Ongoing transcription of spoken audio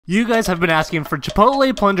You guys have been asking for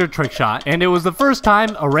Chipotle plunger trick shot, and it was the first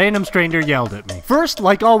time a random stranger yelled at me. First,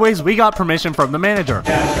 like always, we got permission from the manager.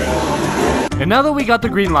 And now that we got the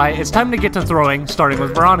green light, it's time to get to throwing, starting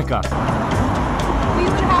with Veronica. We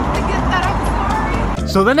would have to get that, I'm sorry.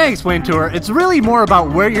 So then I explained to her, it's really more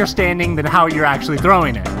about where you're standing than how you're actually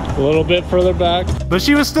throwing it. A little bit further back. But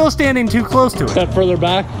she was still standing too close to it. Step further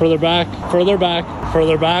back, further back, further back,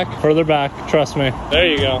 further back, further back. Trust me. There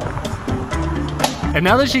you go. And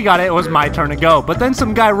now that she got it, it was my turn to go. But then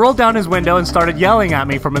some guy rolled down his window and started yelling at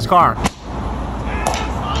me from his car.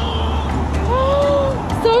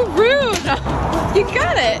 So rude. You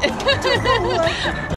got it.